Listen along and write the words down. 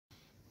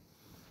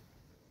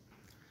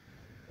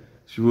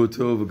Shavua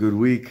Tov, a good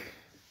week.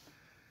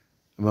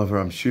 I'm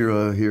Avram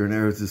Shira here in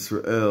Eretz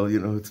Israel. You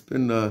know, it's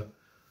been a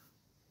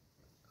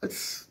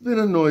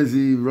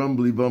noisy,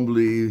 rumbly,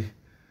 bumbly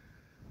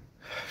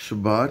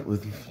Shabbat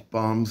with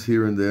bombs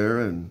here and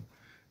there and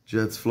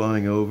jets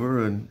flying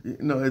over, and you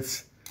know,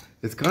 it's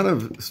kind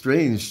of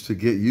strange to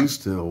get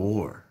used to a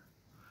war.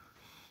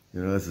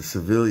 You know, as a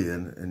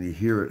civilian, and you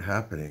hear it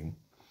happening.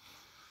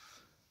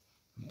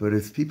 But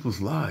it's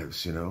people's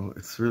lives, you know.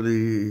 It's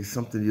really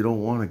something you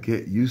don't want to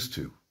get used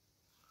to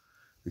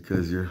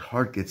because your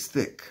heart gets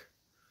thick.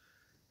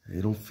 And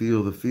you don't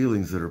feel the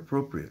feelings that are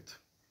appropriate.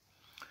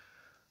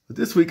 But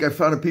this week I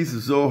found a piece of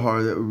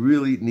Zohar that we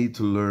really need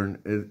to learn.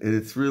 And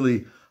it's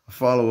really a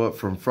follow-up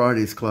from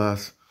Friday's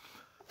class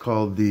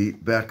called the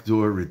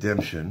Backdoor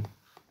Redemption.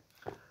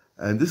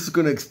 And this is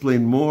going to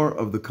explain more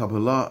of the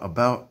Kabbalah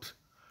about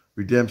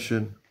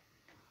redemption,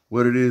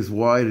 what it is,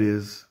 why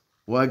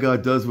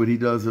God does what he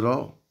does at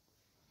all,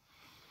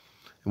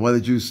 and why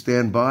the Jews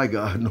stand by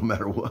God no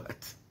matter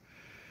what.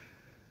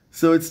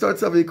 So it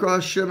starts off,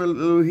 Yikra Hashem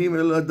Elohim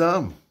El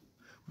Adam.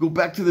 We go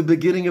back to the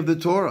beginning of the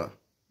Torah,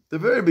 the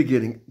very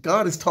beginning.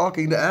 God is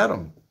talking to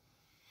Adam.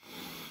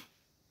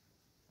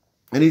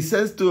 And he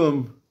says to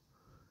him,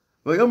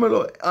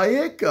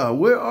 Ayeka,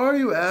 where are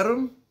you,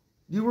 Adam?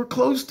 You were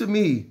close to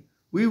me.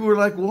 We were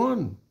like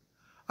one.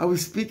 I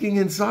was speaking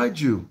inside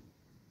you.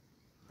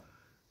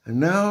 And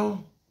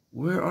now,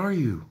 where are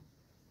you?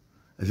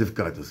 As if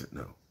God doesn't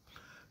know.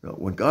 No,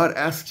 when God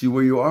asks you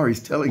where you are,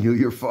 he's telling you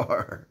you're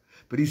far.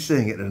 But he's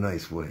saying it in a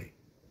nice way.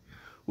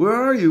 Where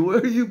are you?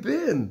 Where have you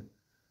been?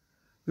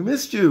 We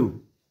missed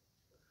you.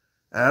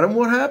 Adam,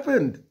 what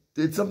happened?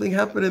 Did something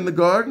happen in the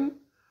garden?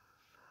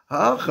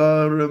 The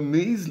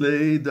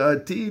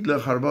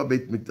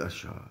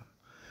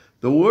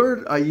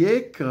word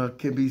ayeka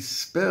can be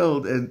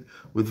spelled and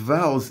with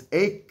vowels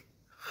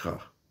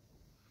ekcha.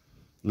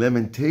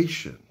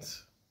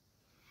 Lamentations.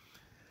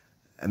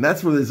 And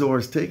that's where the Zohar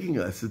is taking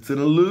us. It's an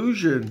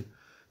allusion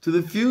to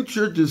the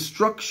future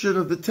destruction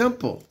of the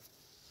temple.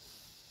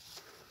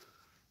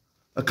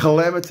 A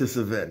calamitous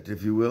event,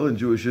 if you will, in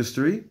Jewish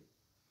history.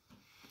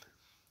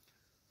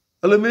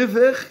 And from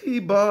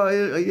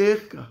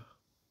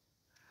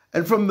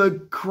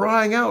the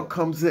crying out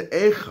comes the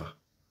echa,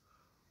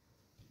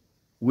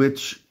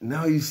 which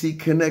now you see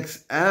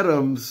connects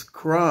Adam's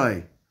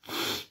cry,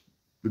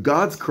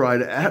 God's cry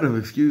to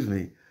Adam,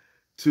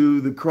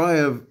 to the cry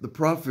of the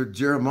prophet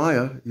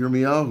Jeremiah,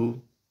 Yirmiyahu,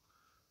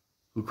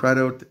 who cried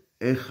out,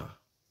 Echa.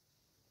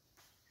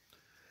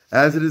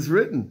 As it is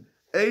written,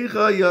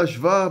 Echa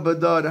yashva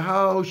badad,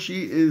 how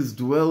she is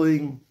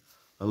dwelling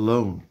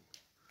alone.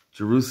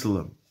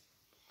 Jerusalem,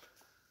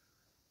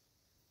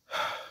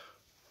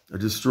 a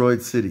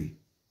destroyed city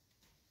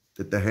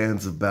at the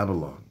hands of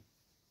Babylon.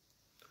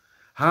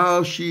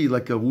 How she,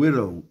 like a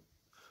widow,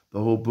 the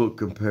whole book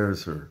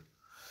compares her,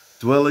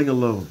 dwelling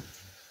alone.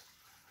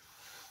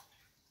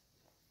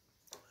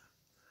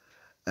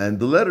 And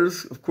the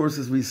letters, of course,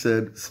 as we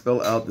said,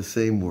 spell out the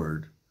same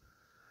word.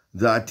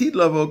 It's a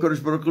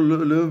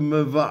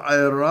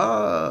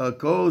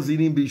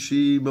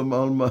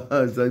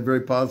very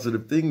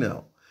positive thing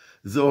now.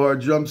 Zohar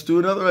jumps to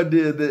another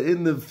idea that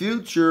in the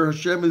future,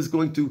 Hashem is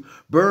going to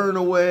burn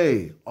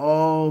away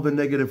all the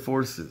negative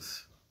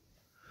forces.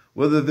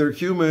 Whether they're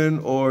human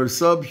or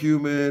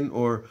subhuman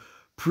or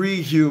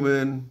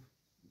pre-human,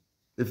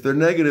 if they're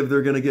negative,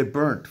 they're going to get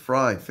burnt,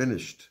 fried,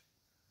 finished.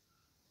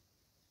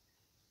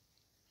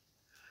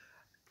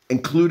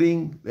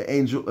 Including the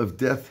angel of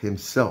death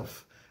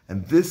himself.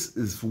 And this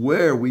is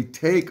where we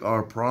take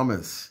our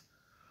promise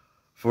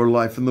for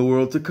life in the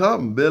world to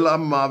come. That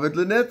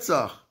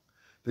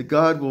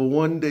God will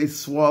one day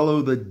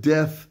swallow the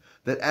death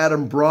that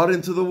Adam brought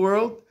into the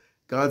world.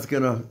 God's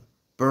going to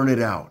burn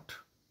it out.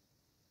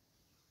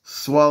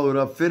 Swallow it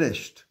up,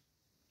 finished.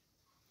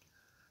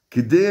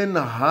 And then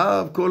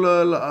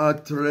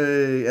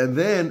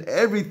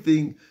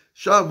everything,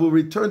 Shav, will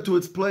return to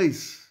its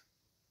place.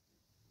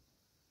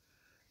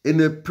 In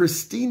the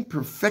pristine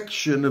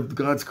perfection of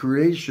God's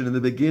creation in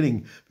the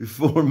beginning,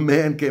 before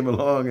man came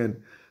along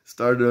and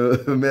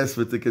started to mess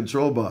with the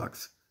control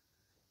box.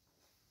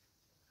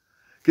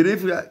 As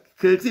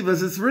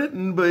it's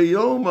written,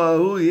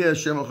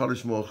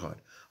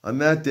 on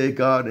that day,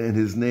 God and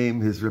his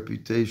name, his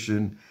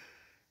reputation,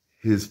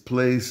 his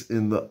place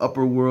in the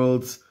upper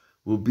worlds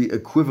will be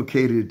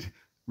equivocated,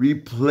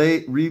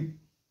 reproduced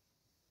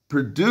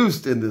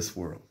in this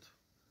world.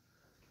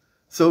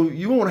 So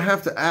you won't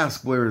have to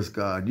ask, where is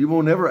God? You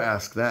won't ever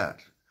ask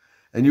that.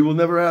 And you will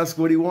never ask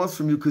what he wants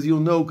from you because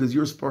you'll know, because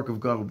your spark of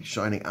God will be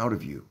shining out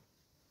of you.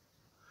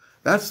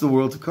 That's the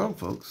world to come,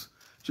 folks.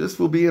 Just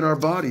will be in our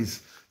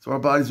bodies. So our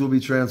bodies will be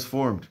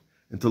transformed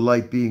into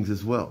light beings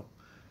as well.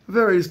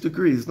 Various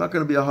degrees. It's not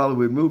going to be a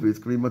Hollywood movie. It's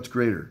going to be much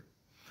greater.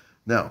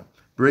 Now,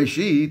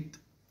 Bereshit.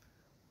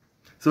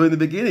 So in the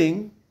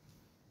beginning,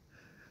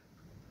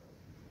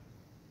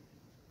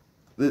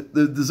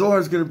 the Zohar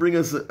is going to bring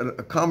us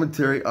a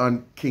commentary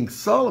on King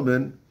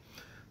Solomon,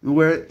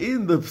 where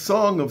in the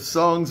Song of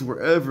Songs,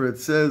 wherever it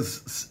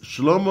says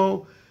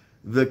Shlomo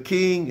the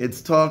king,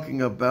 it's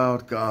talking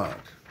about God.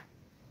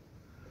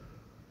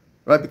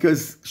 Right?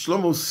 Because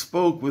Shlomo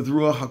spoke with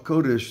Ruach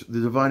HaKodesh,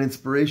 the divine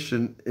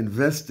inspiration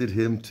invested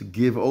him to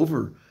give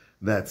over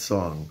that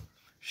song,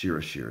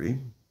 Shir Shiri.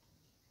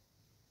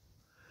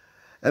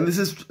 And this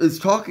is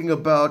talking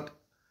about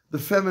the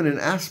feminine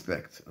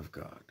aspect of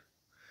God.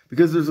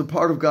 Because there's a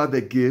part of God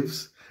that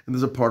gives, and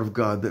there's a part of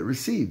God that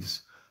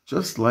receives,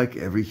 just like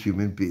every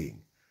human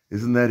being.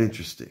 Isn't that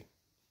interesting?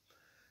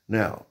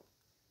 Now,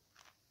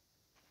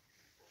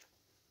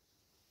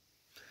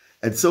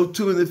 and so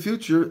too in the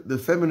future, the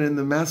feminine and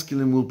the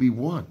masculine will be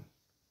one,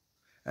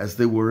 as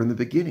they were in the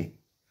beginning.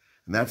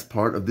 And that's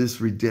part of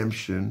this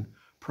redemption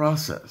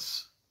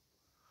process.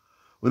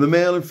 When the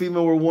male and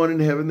female were one in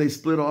heaven, they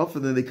split off,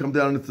 and then they come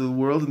down into the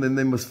world, and then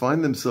they must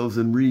find themselves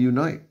and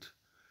reunite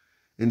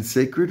in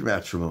sacred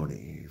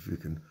matrimony, if you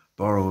can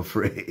borrow a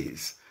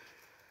phrase.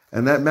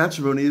 And that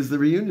matrimony is the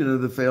reunion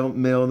of the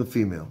male and the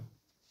female.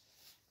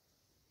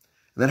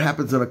 And that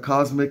happens on a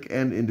cosmic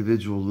and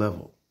individual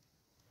level.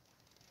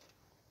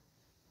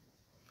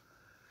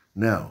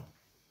 Now,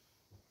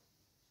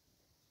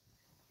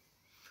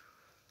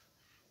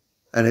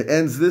 and it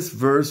ends this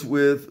verse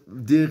with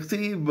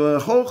Dirti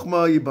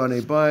b'chokhmah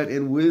yibaneh bayit,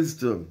 in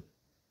wisdom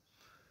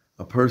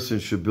a person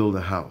should build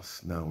a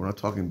house. Now, we're not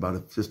talking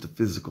about just a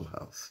physical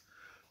house.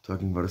 We're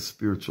talking about a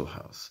spiritual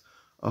house,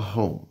 a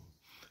home,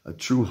 a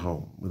true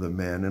home with a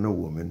man and a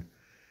woman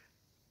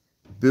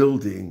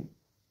building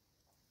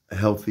a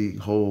healthy,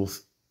 whole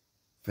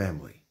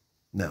family.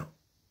 Now,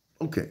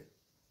 okay.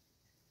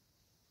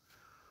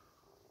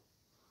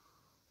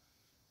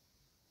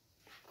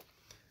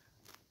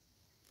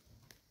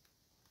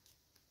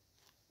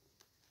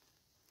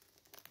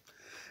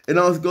 And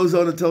now it goes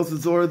on to tell the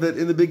Zohar that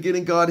in the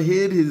beginning God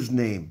hid his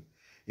name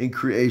in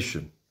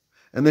creation.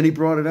 And then he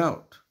brought it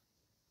out.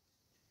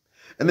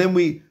 And then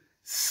we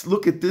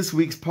look at this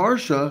week's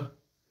Parsha,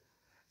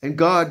 and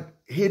God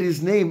hid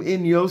his name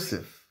in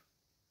Yosef.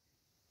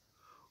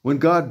 When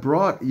God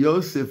brought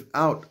Yosef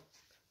out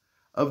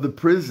of the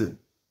prison,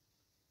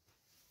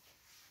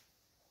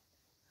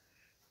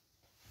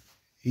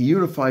 he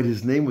unified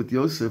his name with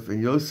Yosef,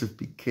 and Yosef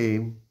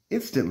became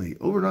instantly,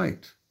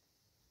 overnight,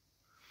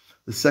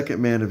 the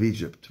second man of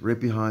Egypt, right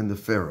behind the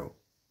Pharaoh.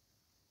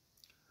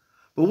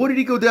 But what did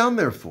he go down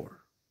there for?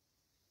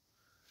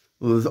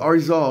 Well, as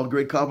Arizal,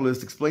 great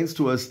Kabbalist, explains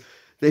to us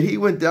that he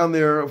went down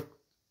there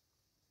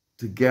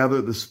to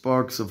gather the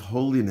sparks of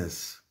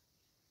holiness.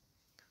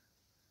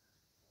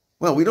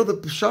 Well, we know the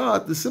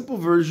Peshat, the simple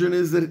version,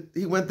 is that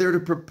he went there to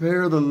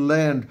prepare the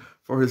land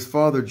for his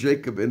father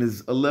Jacob and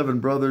his 11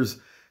 brothers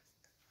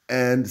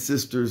and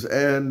sisters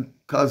and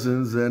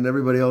cousins and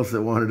everybody else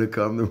that wanted to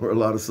come. There were a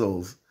lot of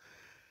souls.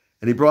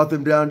 And he brought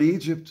them down to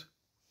Egypt.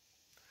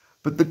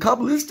 But the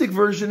Kabbalistic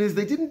version is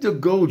they didn't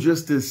go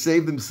just to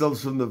save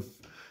themselves from the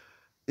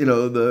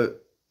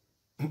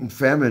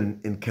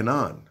famine in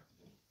Canaan.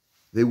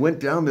 They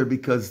went down there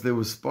because there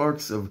were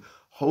sparks of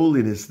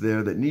holiness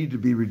there that needed to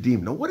be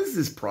redeemed. Now, what is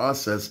this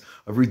process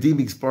of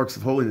redeeming sparks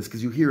of holiness?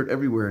 Because you hear it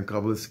everywhere in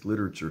Kabbalistic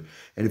literature.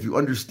 And if you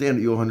understand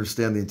it, you'll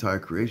understand the entire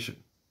creation.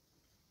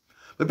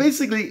 But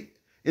basically,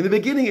 in the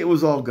beginning, it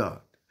was all God.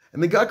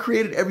 And then God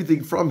created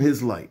everything from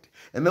his light.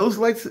 And those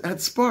lights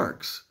had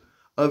sparks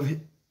of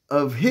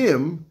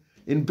him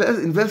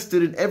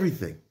invested in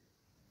everything.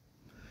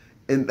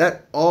 And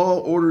that all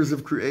orders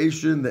of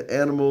creation, the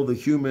animal, the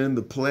human,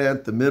 the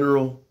plant, the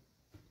mineral,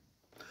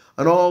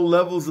 on all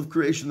levels of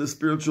creation, the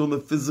spiritual and the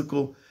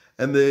physical,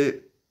 and the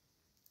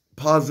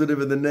positive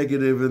and the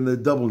negative and the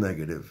double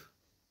negative,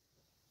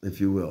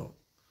 if you will.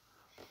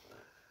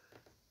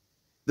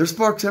 There's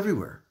sparks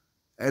everywhere.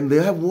 And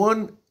they have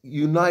one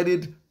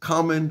united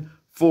common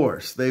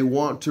force. They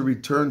want to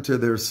return to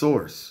their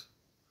source.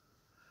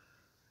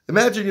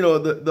 Imagine,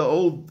 the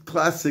old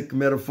classic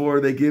metaphor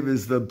they give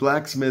is the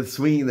blacksmith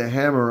swinging the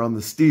hammer on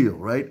the steel,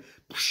 right?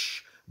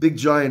 Big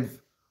giant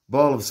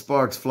ball of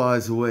sparks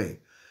flies away.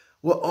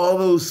 Well, all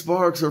those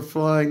sparks are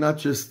flying not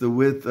just the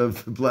width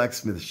of the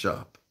blacksmith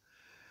shop.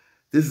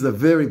 This is a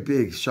very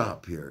big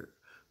shop here.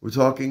 We're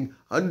talking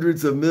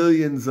hundreds of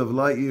millions of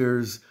light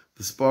years.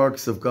 The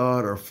sparks of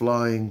God are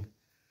flying,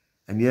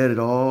 and yet it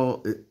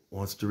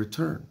wants to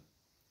return.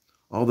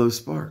 All those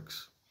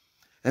sparks.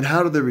 And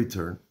how do they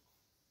return?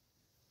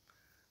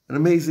 An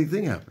amazing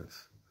thing happens.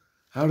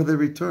 How do they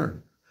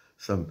return?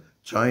 Some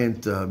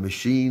giant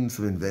machine,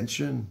 some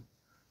invention?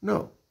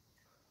 No.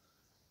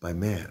 By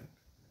man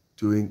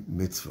doing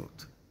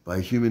mitzvot. By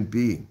a human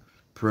being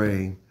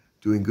praying,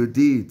 doing good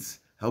deeds,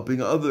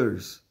 helping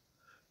others,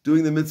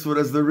 doing the mitzvot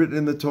as they're written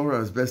in the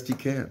Torah as best he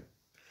can.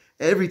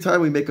 Every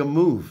time we make a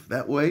move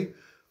that way,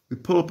 we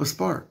pull up a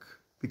spark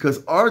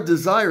because our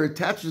desire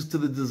attaches to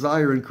the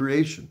desire in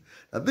creation.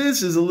 Now,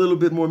 this is a little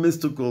bit more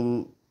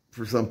mystical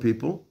for some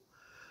people.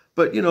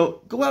 But,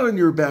 go out in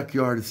your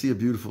backyard and see a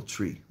beautiful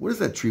tree. What does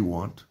that tree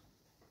want?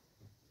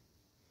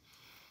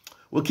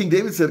 Well, King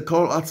David said,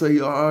 Kol atzai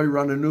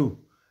rananu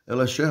el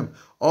Hashem.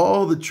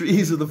 All the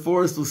trees of the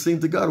forest will sing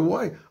to God.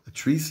 Why? A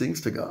tree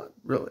sings to God?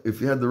 Really? If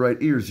you had the right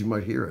ears, you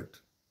might hear it.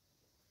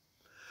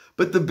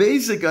 But the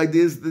basic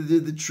idea is that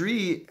the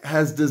tree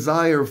has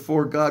desire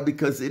for God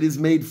because it is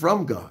made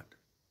from God.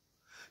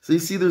 So you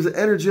see, there's an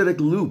energetic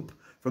loop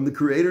from the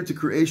creator to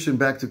creation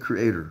back to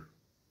creator.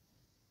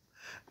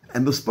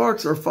 And the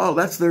sparks are followed.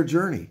 That's their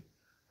journey.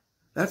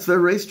 That's their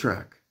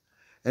racetrack.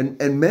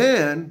 And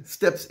man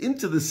steps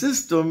into the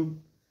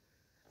system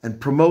and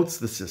promotes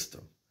the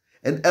system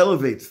and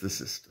elevates the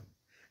system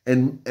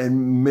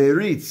and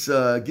merits,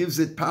 gives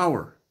it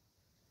power.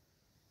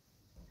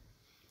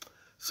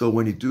 So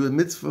when you do a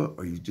mitzvah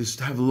or you just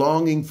have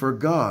longing for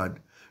God,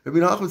 Rabbi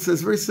Nachman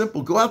says, very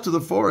simple, go out to the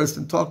forest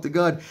and talk to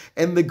God,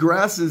 and the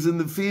grasses in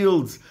the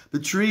fields, the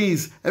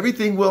trees,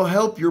 everything will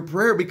help your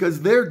prayer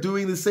because they're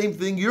doing the same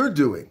thing you're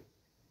doing.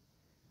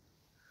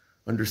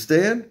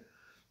 Understand?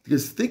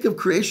 Because think of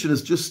creation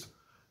as just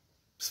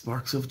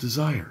sparks of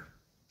desire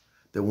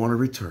that want to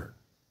return.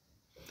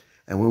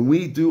 And when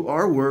we do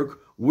our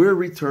work, we're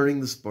returning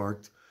the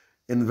spark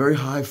in a very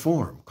high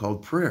form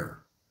called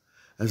prayer,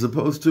 as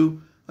opposed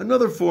to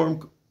another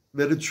form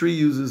that a tree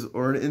uses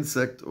or an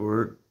insect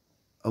or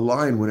a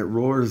lion when it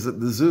roars at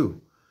the zoo.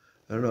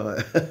 I don't know,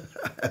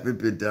 I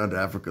haven't been down to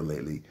Africa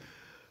lately,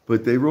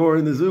 but they roar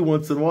in the zoo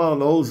once in a while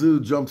and the whole zoo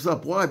jumps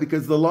up. Why?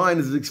 Because the lion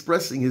is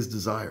expressing his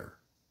desire.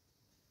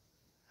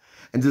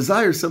 And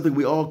desire is something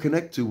we all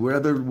connect to,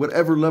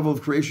 whatever level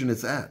of creation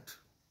it's at.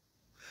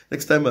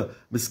 Next time a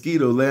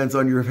mosquito lands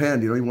on your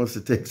hand, he wants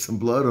to take some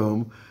blood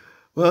home.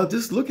 Well,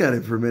 just look at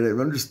it for a minute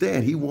and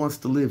understand he wants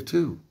to live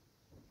too.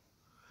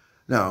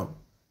 Now,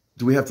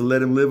 do we have to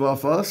let him live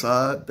off us?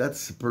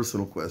 That's a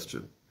personal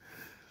question.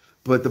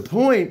 But the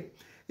point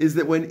is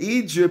that when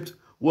Egypt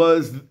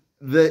was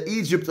the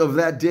Egypt of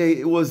that day,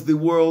 it was the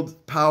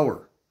world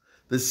power,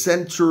 the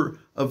center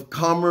of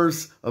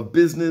commerce, of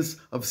business,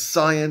 of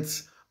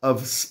science,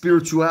 of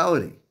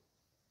spirituality,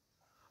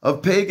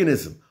 of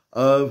paganism,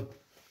 of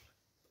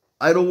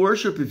idol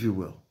worship, if you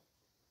will.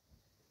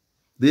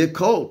 The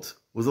occult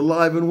was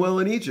alive and well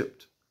in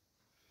Egypt.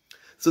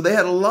 So they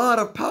had a lot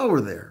of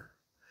power there.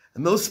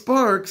 And those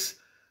sparks,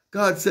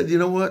 God said, you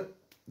know what?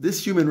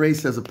 This human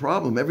race has a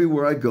problem.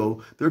 Everywhere I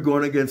go, they're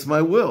going against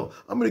my will.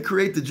 I'm going to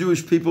create the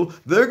Jewish people.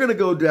 They're going to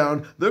go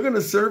down. They're going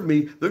to serve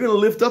me. They're going to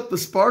lift up the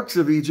sparks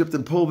of Egypt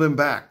and pull them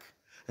back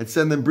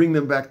and bring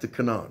them back to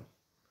Canaan.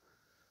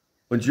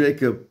 When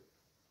Jacob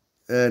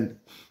and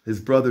his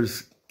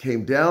brothers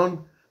came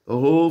down, the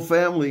whole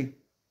family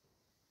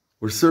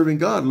were serving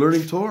God,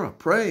 learning Torah,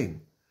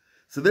 praying.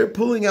 So they're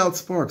pulling out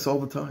sparks all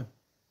the time.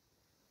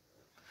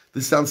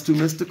 This sounds too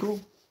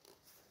mystical?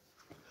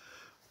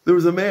 There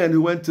was a man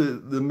who went to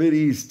the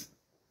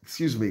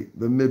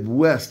the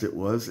Midwest it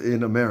was,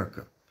 in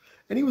America.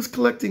 And he was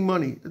collecting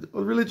money,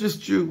 a religious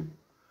Jew,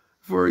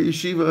 for a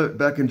yeshiva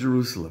back in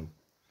Jerusalem.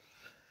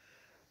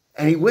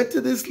 And he went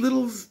to this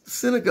little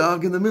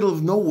synagogue in the middle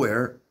of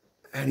nowhere,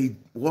 and he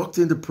walked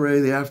in to pray,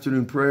 the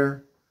afternoon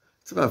prayer.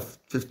 It's about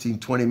 15,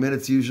 20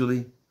 minutes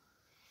usually.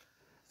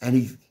 And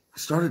he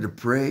started to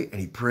pray, and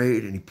he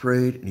prayed, and he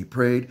prayed, and he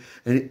prayed,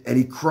 and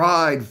he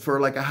cried for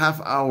like a half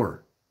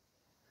hour.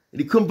 And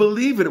he couldn't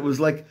believe it. It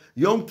was like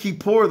Yom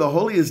Kippur, the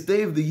holiest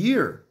day of the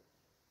year.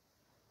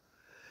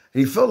 And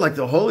he felt like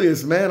the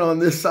holiest man on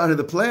this side of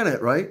the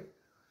planet, right?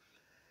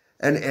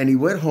 And he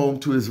went home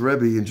to his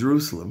Rebbe in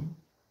Jerusalem,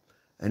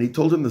 and he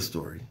told him the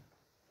story.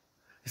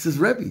 He says,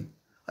 Rebbe,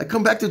 I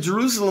come back to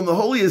Jerusalem, the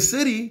holiest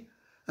city,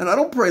 and I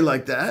don't pray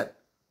like that.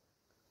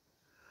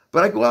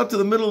 But I go out to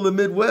the middle of the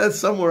Midwest,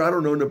 somewhere, I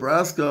don't know,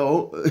 Nebraska,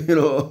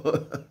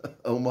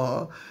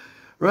 Omaha,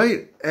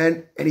 right?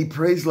 And he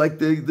prays like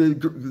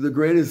the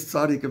greatest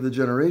tzaddik of the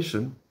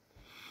generation.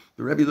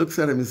 The Rebbe looks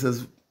at him and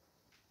says,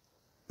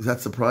 does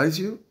that surprise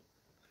you?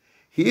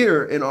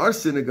 Here in our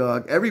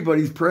synagogue,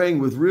 everybody's praying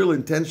with real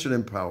intention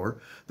and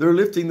power. They're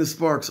lifting the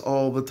sparks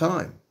all the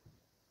time.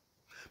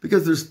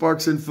 Because there's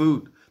sparks in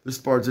food, there's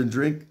sparks in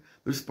drink,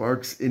 there's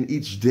sparks in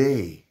each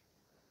day,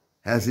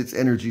 has its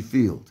energy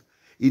field.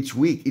 Each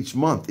week, each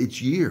month,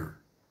 each year.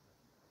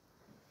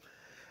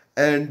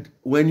 And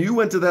when you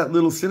went to that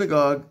little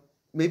synagogue,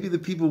 maybe the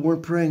people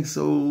weren't praying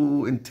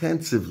so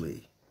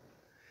intensively.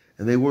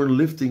 And they weren't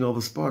lifting all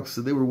the sparks.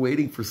 So they were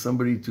waiting for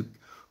somebody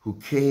who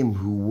came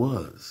who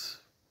was.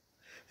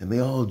 And they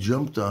all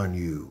jumped on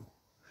you.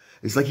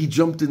 It's like he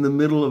jumped in the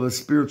middle of a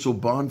spiritual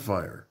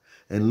bonfire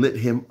and lit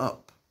him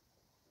up.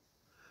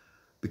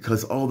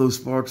 Because all those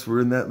sparks were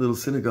in that little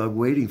synagogue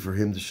waiting for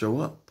him to show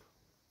up.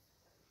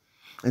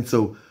 And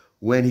so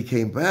when he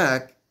came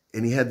back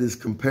and he had this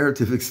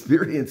comparative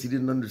experience, he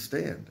didn't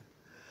understand.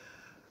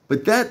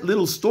 But that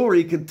little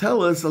story can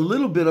tell us a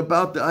little bit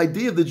about the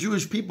idea of the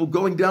Jewish people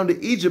going down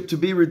to Egypt to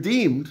be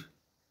redeemed.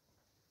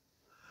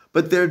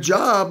 But their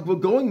job,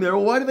 going there,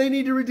 why do they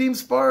need to redeem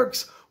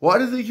sparks? Why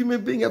does a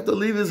human being have to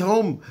leave his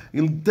home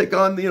and take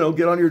on,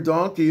 get on your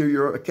donkey or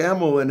your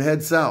camel and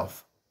head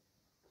south?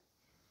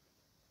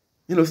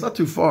 It's not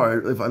too far.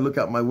 If I look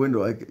out my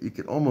window, you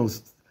can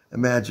almost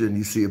imagine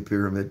you see a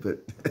pyramid, but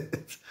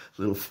it's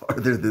a little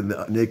farther than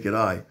the naked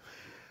eye.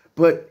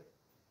 But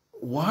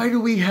why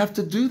do we have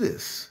to do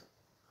this?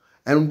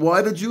 And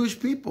why the Jewish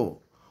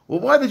people?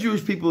 Well, why the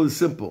Jewish people is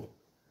simple.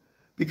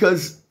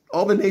 Because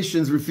all the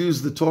nations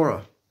refused the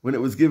Torah when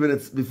it was given,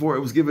 before it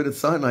was given at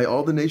Sinai,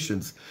 all the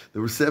nations.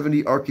 There were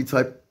 70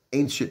 archetype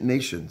ancient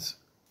nations.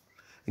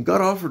 And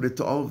God offered it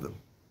to all of them.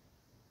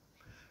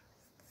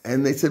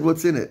 And they said,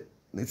 what's in it?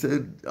 And they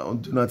said, oh,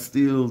 do not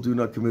steal, do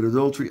not commit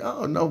adultery.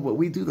 Oh, no, but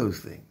we do those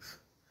things.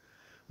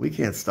 We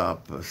can't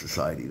stop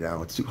society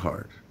now. It's too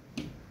hard.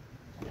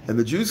 And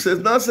the Jews said,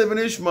 Naaseh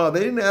v'nishma. They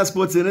didn't ask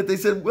what's in it. They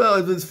said, well,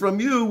 if it's from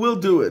you, we'll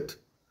do it.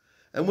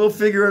 And we'll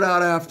figure it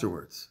out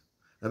afterwards.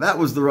 Now, that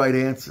was the right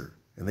answer.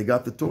 And they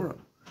got the Torah.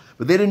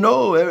 But they didn't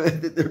know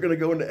that they're going to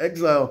go into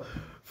exile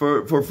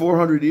for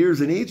 400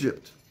 years in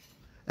Egypt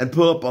and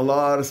pull up a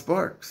lot of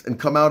sparks and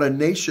come out a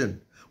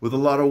nation with a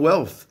lot of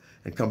wealth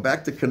and come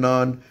back to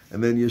Canaan.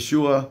 And then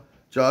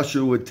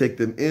Joshua would take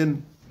them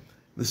in.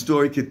 The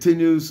story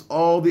continues.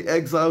 All the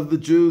exiles of the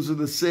Jews are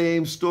the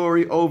same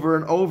story over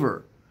and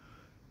over.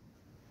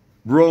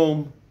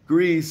 Rome,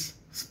 Greece,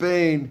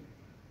 Spain,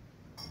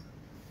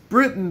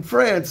 Britain,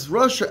 France,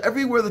 Russia,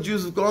 everywhere the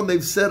Jews have gone,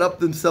 they've set up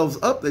themselves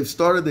up. They've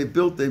started, they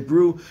built, they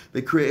grew,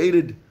 they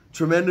created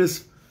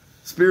tremendous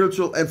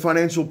spiritual and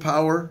financial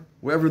power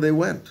wherever they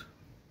went.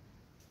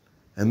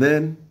 And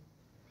then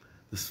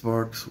the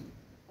sparks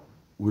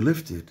were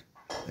lifted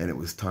and it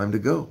was time to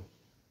go.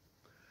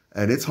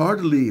 And it's hard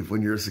to leave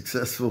when you're a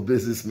successful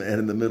businessman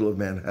in the middle of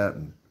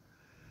Manhattan.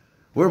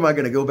 Where am I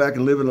going to go back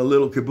and live in a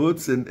little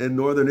kibbutz in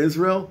northern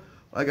Israel?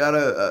 I got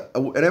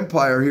an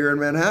empire here in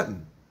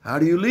Manhattan. How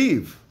do you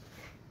leave?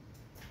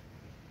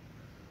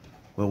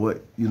 Well,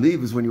 what you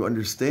leave is when you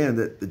understand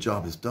that the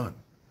job is done.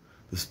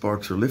 The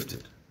sparks are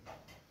lifted.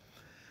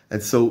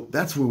 And so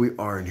that's where we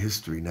are in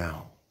history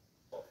now.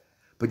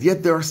 But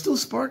yet there are still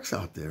sparks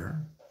out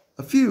there,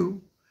 a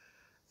few.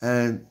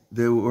 And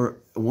there were,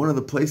 one of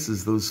the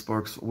places those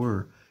sparks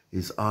were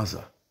is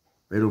Gaza,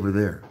 right over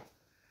there.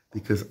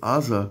 Because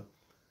Gaza,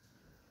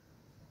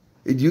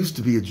 it used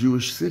to be a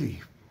Jewish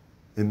city.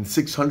 In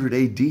 600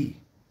 AD,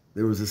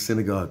 there was a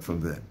synagogue from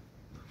then.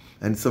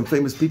 And some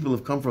famous people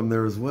have come from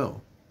there as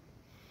well.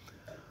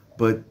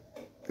 But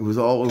it was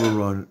all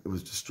overrun, it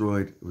was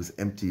destroyed, it was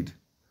emptied.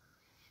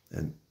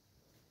 And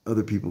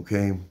other people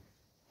came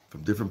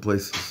from different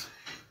places.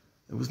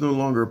 It was no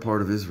longer a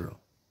part of Israel.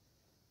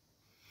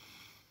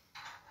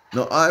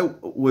 Now, I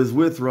was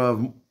with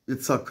Rav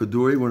Yitzhak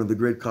Kaduri, one of the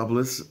great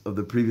Kabbalists of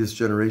the previous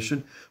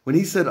generation, when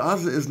he said,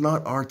 Gaza is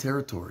not our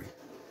territory.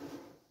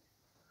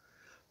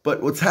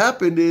 But what's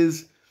happened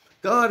is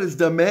God has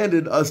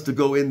demanded us to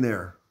go in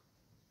there.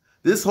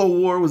 This whole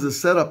war was a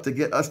setup to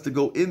get us to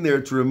go in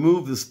there to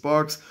remove the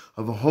sparks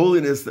of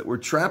holiness that were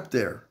trapped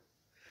there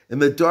in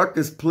the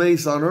darkest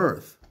place on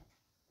earth.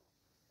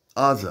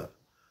 Gaza,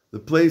 the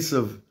place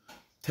of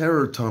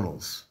terror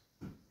tunnels,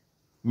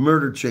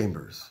 murder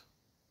chambers.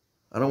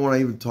 I don't want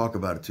to even talk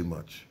about it too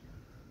much.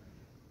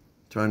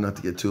 Trying not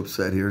to get too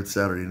upset here. It's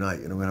Saturday night.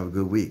 We're going to have a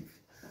good week.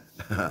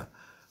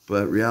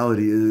 But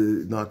reality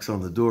knocks on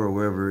the door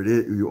wherever it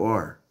is you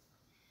are.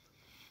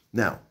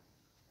 Now,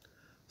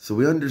 so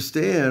we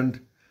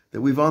understand that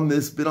we've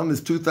been on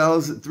this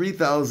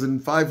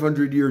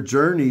 3,500 year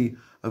journey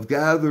of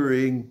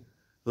gathering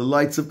the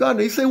lights of God.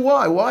 And you say,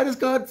 why? Why does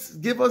God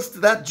give us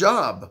that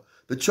job?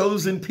 The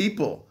chosen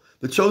people,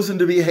 the chosen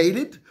to be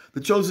hated, the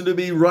chosen to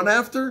be run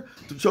after,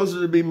 the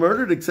chosen to be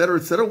murdered, etc.,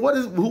 etc.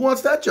 Who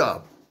wants that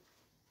job?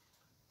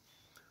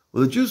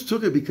 Well, the Jews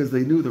took it because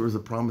they knew there was a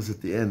promise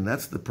at the end.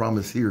 That's the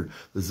promise here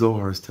the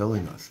Zohar is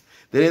telling us.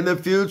 That in the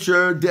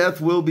future, death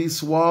will be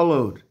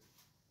swallowed.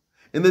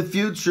 In the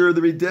future,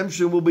 the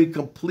redemption will be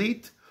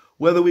complete,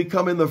 whether we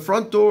come in the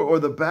front door or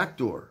the back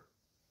door.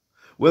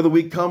 Whether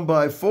we come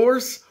by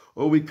force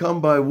or we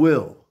come by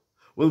will.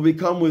 Whether we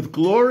come with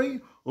glory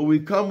or we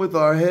come with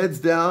our heads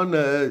down,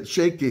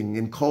 shaking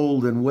and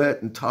cold and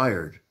wet and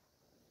tired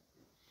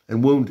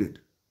and wounded.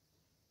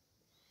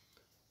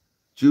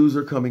 Jews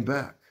are coming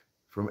back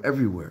from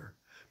everywhere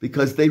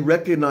because they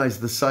recognize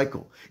the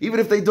cycle. Even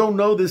if they don't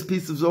know this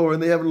piece of Zohar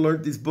and they haven't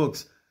learned these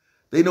books,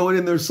 they know it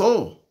in their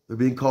soul. They're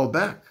being called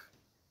back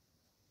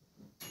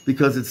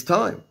because it's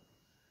time,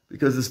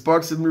 because the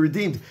sparks have been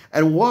redeemed.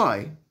 And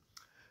why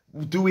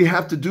do we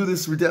have to do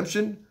this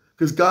redemption?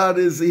 Because God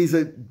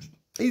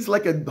he's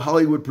like a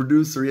Hollywood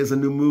producer. He has a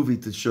new movie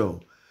to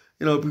show,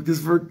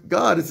 because for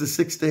God, it's a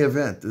 6-day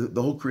event.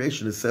 The whole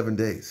creation is 7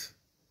 days.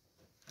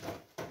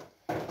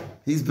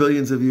 He's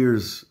billions of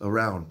years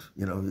around,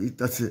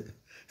 that's it.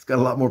 He's got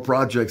a lot more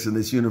projects in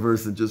this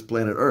universe than just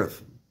planet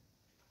Earth.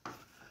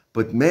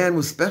 But man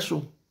was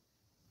special.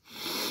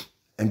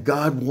 And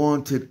God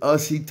wanted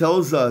us. He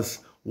tells us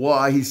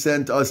why he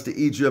sent us to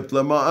Egypt.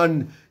 In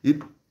order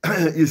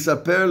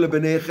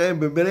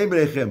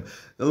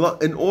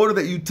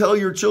that you tell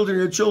your children,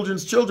 your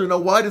children's children. Now,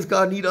 why does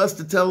God need us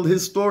to tell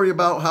his story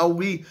about how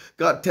we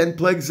got 10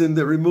 plagues in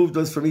that removed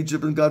us from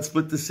Egypt and God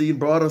split the sea and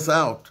brought us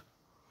out?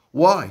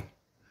 Why?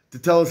 To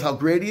tell us how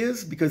great he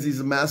is because he's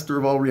a master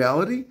of all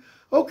reality?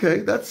 Okay,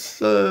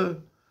 that's a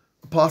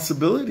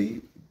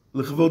possibility.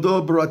 It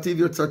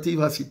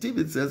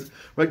says,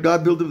 right?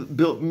 God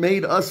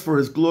made us for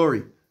his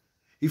glory.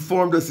 He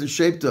formed us and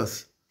shaped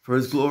us for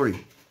his glory.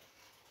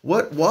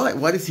 What? Why?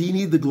 Why does he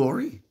need the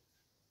glory?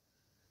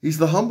 He's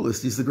the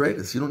humblest. He's the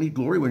greatest. You don't need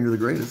glory when you're the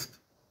greatest.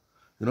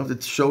 You don't have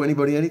to show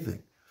anybody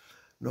anything.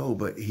 No,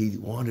 but he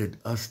wanted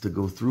us to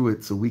go through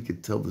it so we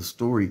could tell the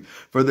story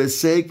for the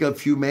sake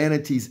of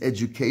humanity's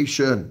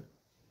education,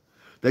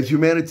 that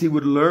humanity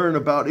would learn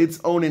about its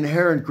own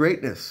inherent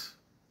greatness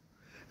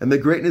and the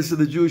greatness of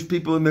the Jewish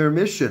people and their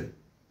mission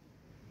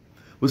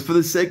was for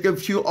the sake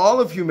of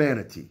all of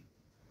humanity,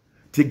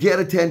 to get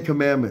a 10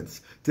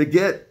 Commandments, to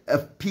get a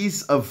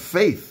piece of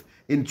faith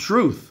in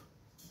truth,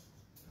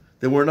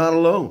 that we're not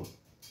alone.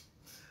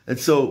 And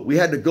so we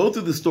had to go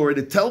through the story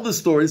to tell the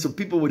story so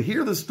people would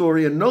hear the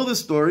story and know the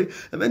story.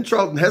 And then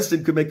Charlton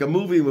Heston could make a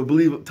movie and would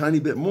believe a tiny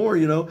bit more,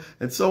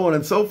 and so on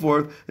and so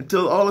forth,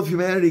 until all of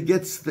humanity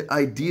gets the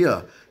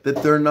idea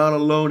that they're not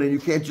alone and you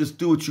can't just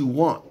do what you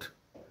want,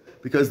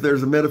 because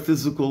there's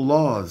metaphysical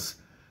laws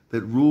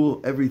that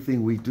rule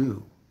everything we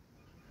do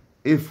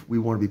if we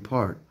want to be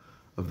part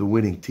of the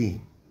winning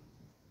team.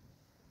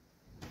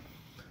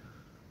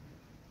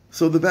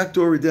 So the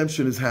backdoor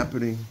redemption is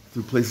happening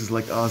through places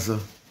like Gaza,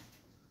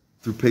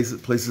 through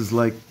places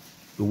like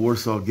the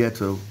Warsaw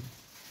Ghetto,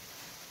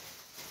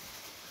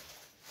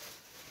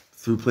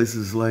 through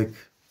places like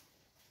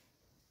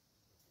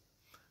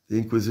the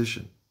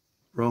Inquisition,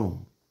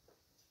 Rome,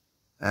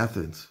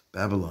 Athens,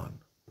 Babylon.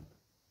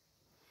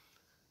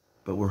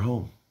 But we're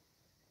home,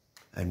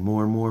 and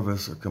more of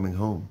us are coming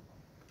home.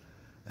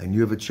 And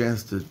you have a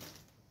chance to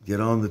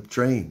get on the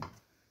train.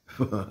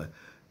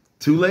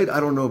 Too late? I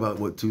don't know about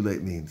what too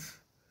late means.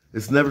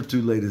 It's never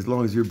too late as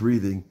long as you're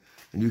breathing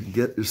and you can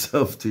get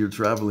yourself to your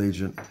travel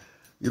agent.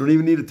 You don't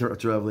even need a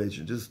travel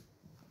agent. Just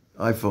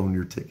iPhone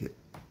your ticket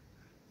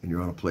and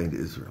you're on a plane to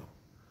Israel.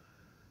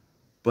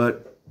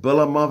 But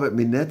Bela Mavet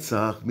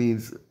Minetzach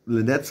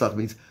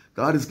means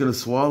God is going to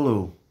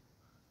swallow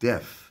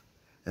death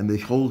and the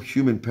whole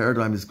human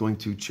paradigm is going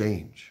to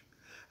change.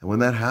 And when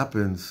that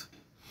happens,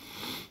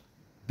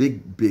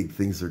 big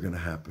things are going to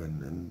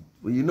happen. And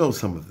well, you know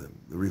some of them: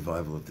 the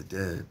revival of the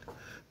dead,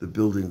 the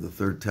building of the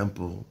third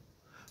temple,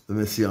 the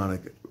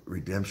messianic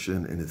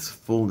redemption in its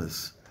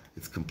fullness,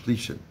 its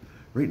completion.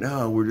 Right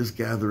now, we're just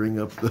gathering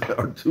up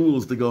our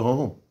tools to go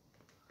home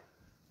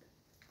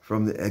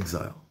from the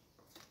exile.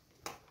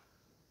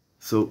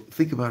 So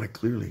think about it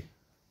clearly.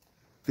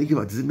 Think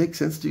about it. Does it make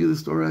sense to you, the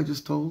story I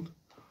just told?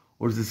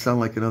 Or does it sound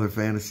like another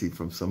fantasy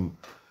from some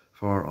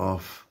far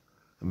off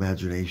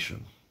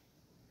imagination?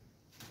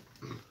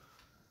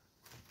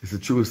 It's the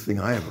truest thing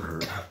I ever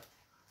heard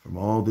from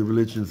all the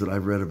religions that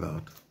I've read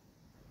about.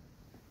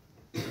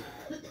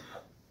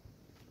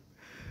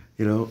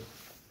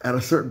 At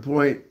a certain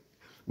point,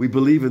 we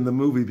believe in the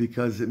movie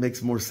because it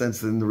makes more sense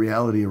than the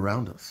reality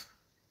around us.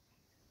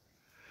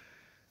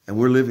 And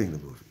we're living the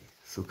movie.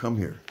 So come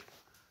here.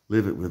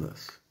 Live it with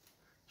us.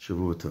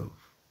 Shavua Tov.